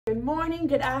Good morning,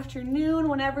 good afternoon,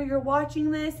 whenever you're watching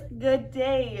this, good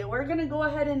day. We're gonna go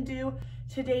ahead and do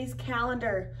today's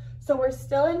calendar. So we're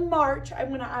still in March. I'm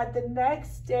gonna add the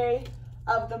next day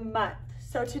of the month.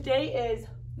 So today is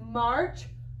March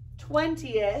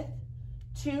 20th,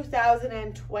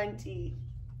 2020.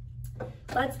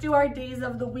 Let's do our days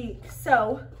of the week.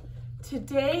 So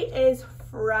today is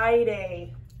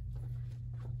Friday.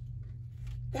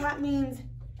 That means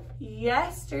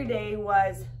yesterday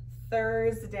was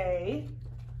Thursday,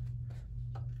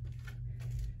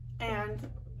 and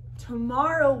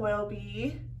tomorrow will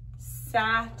be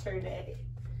Saturday.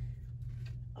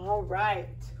 All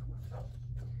right.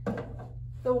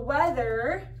 The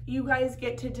weather, you guys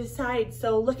get to decide.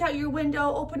 So look out your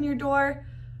window, open your door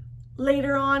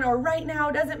later on or right now,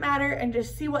 doesn't matter, and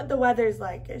just see what the weather's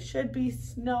like. It should be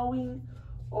snowing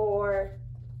or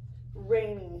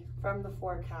raining from the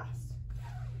forecast.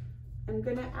 I'm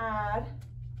gonna add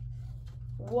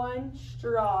 1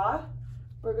 straw.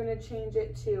 We're gonna change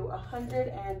it to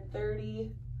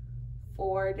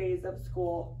 134 days of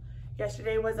school.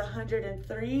 Yesterday was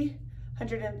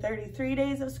 133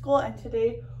 days of school, and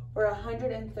today we're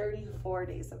 134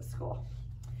 days of school.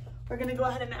 We're gonna go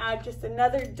ahead and add just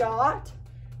another dot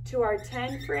to our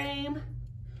 10 frame.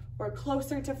 We're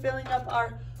closer to filling up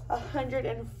our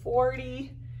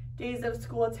 140 days of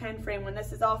school 10 frame. When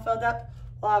this is all filled up,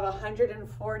 we'll have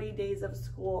 140 days of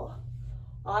school.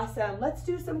 Awesome. Let's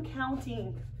do some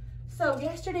counting. So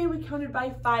yesterday we counted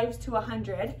by 5s to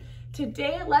 100.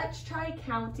 Today, let's try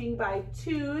counting by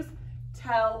 2s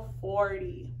till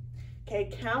 40. Okay,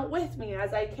 count with me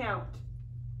as I count.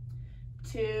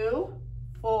 2,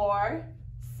 4,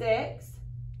 6,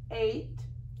 8,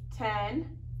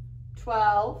 10,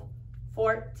 12,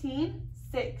 14,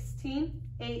 16,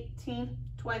 18,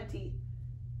 20,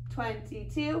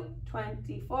 22,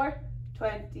 24,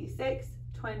 26,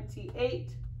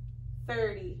 28,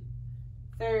 30,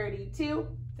 32,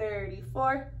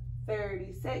 34,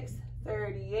 36,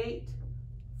 38,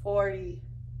 40.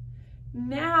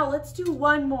 Now let's do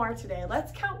one more today.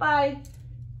 Let's count by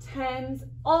 10s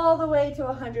all the way to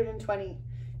 120.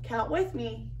 Count with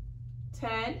me.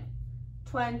 10,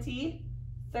 20,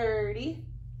 30,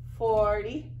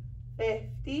 40,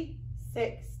 50,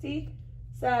 60,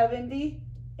 70,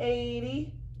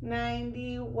 80,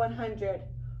 90, 100.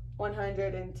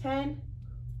 110,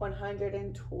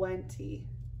 120.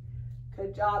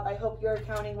 Good job. I hope you're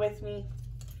counting with me.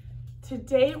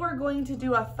 Today we're going to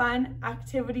do a fun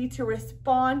activity to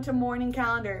respond to morning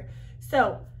calendar.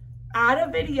 So add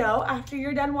a video. After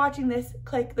you're done watching this,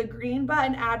 click the green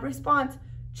button, add response,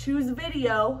 choose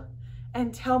video,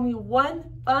 and tell me one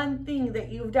fun thing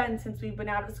that you've done since we've been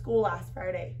out of school last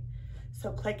Friday.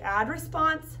 So click add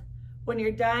response. When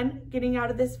you're done getting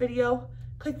out of this video,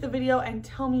 click the video and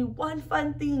tell me one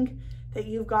fun thing that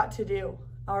you've got to do,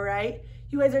 all right?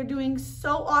 You guys are doing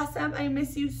so awesome. I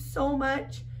miss you so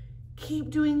much. Keep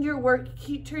doing your work,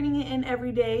 keep turning it in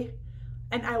every day,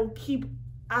 and I will keep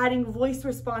adding voice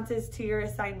responses to your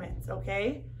assignments,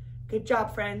 okay? Good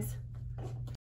job, friends.